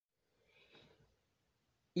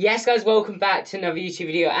Yes guys, welcome back to another YouTube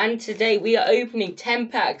video, and today we are opening 10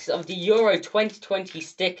 packs of the Euro 2020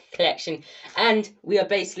 sticker collection, and we are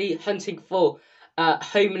basically hunting for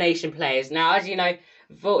home nation players. Now, as you know,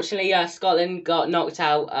 unfortunately Scotland got knocked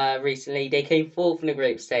out recently. They came fourth in the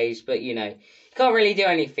group stage, but you can't really do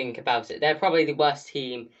anything about it. They're probably the worst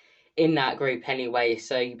team in that group anyway,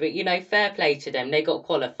 so, but fair play to them. They got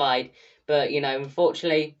qualified, but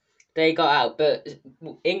unfortunately they got out. But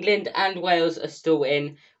England and Wales are still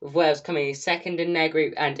in, with Wales coming second in their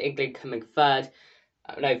group and England coming third.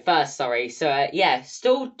 No, first, sorry. So, yeah,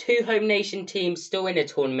 still two home nation teams still in the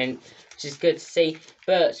tournament, which is good to see.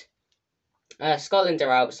 But Scotland are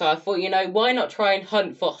out, so I thought, why not try and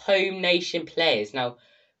hunt for home nation players? Now,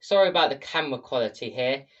 sorry about the camera quality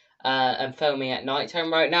here. I'm filming at night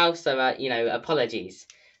time right now, so, apologies.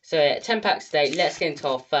 So, 10 packs today. Let's get into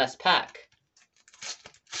our first pack.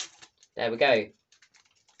 There we go.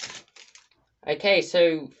 Okay,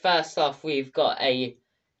 so first off, we've got a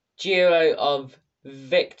duo of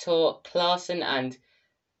Victor Claesson and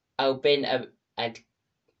Albin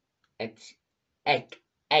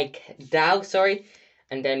Egdal, sorry.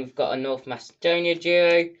 And then we've got a North Macedonia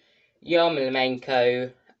duo,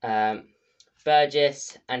 Yarmolenko,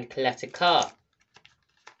 Burgess, and Coletta Carr.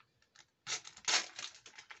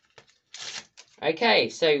 Okay,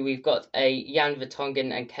 so we've got a Jan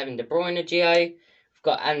Vertonghen and Kevin De Bruyne duo. We've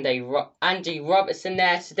got Andy Robertson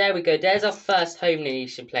there. So there we go. There's our first home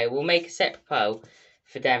nation player. We'll make a separate pile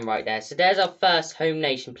for them right there. So there's our first home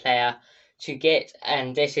nation player to get,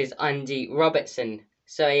 and this is Andy Robertson.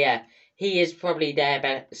 So yeah, he is probably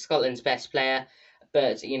Scotland's best player.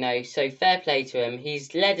 But so fair play to him.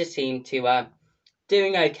 He's led a team to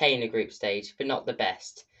doing okay in the group stage, but not the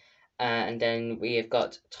best. And then we have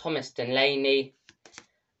got Thomas Delaney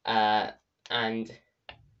and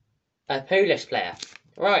a Polish player.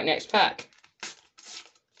 Right, next pack.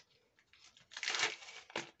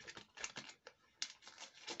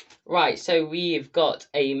 Right, so we've got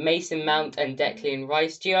a Mason Mount and Declan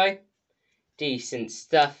Rice duo. Decent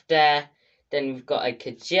stuff there. Then we've got a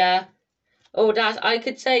Kajia. Oh, I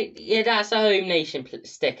could say, yeah, that's a home nation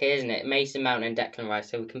sticker, isn't it? Mason Mount and Declan Rice,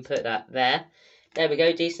 so we can put that there. There we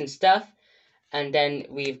go, decent stuff. And then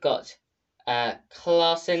we've got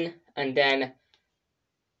Claesson and then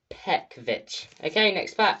Pekovic. Okay,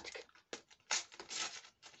 next pack.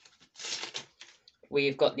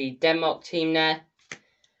 We've got the Denmark team there.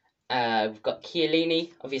 We've got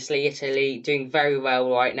Chiellini, obviously Italy, doing very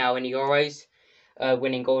well right now in the Euros,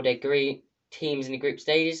 winning all their teams in the group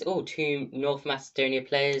stages. Oh, two North Macedonia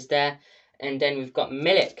players there. And then we've got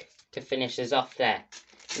Milik to finish us off there.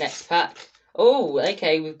 Next pack. Oh,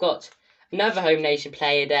 okay, we've got another home nation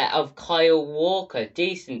player there of Kyle Walker.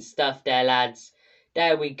 Decent stuff there, lads.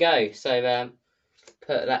 There we go. So,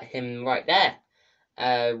 put him right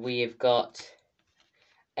there. We've got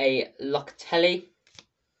a Locatelli,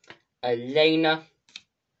 a Lena,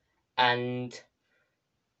 and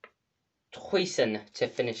Toyson to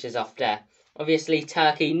finish us off there. Obviously,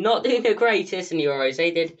 Turkey not doing the greatest in the Euros.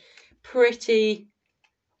 They did pretty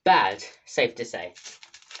bad, safe to say.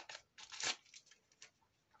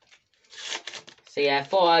 So yeah, I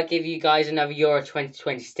thought I'd give you guys another Euro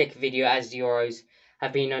 2020 sticker video, as the Euros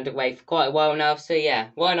have been underway for quite a while now. So yeah,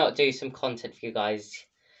 why not do some content for you guys?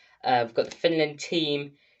 We've got the Finland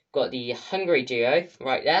team, got the Hungary duo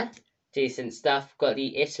right there. Decent stuff. Got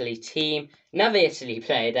the Italy team, another Italy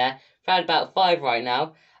player there. Found about 5 right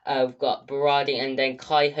now. We've got Berardi and then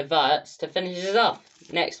Kai Havertz to finish us off.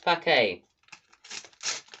 Next pack.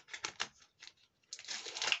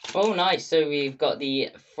 Oh, nice. So we've got the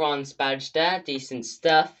France badge there. Decent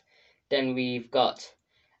stuff. Then we've got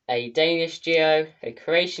a Danish duo, a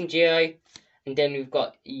Croatian duo, and then we've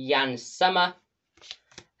got Jan Sommer,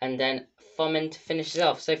 and then Fomin to finish us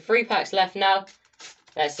off. So 3 packs left now.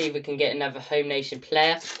 Let's see if we can get another home nation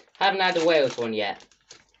player. Haven't had a Wales one yet.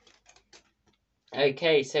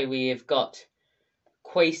 Okay, so we have got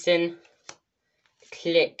Quaison,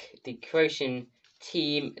 Click, the Croatian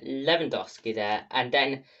team, Lewandowski there, and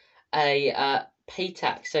then a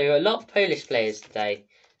Patak. So a lot of Polish players today.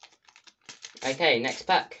 Okay, next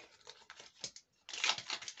pack.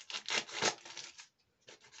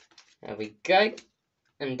 There we go.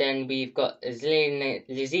 And then we've got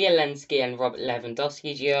Zielinski and Robert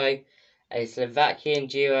Lewandowski duo, a Slovakian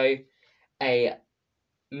duo, a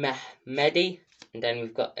Mehmedi, and then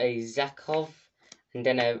we've got a Zakov, and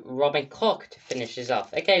then a Robin Koch to finish us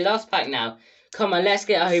off. Okay, last pack now. Come on, let's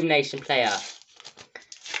get a home nation player.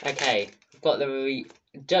 Okay, we've got the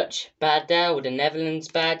Dutch badge there with the Netherlands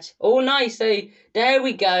badge. Oh, nice. So there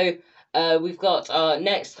we go. We've got our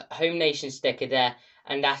next home nation sticker there,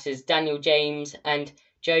 and that is Daniel James and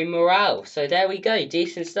Joe Morale. So there we go,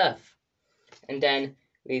 decent stuff. And then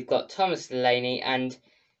we've got Thomas Delaney and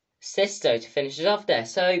Sisto to finish it off there.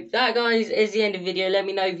 So that, guys, is the end of the video. Let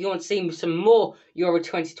me know if you want to see some more Euro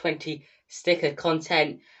 2020 sticker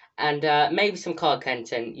content and maybe some card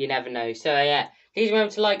content. You never know. So yeah, please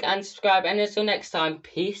remember to like and subscribe. And until next time,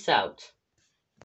 peace out.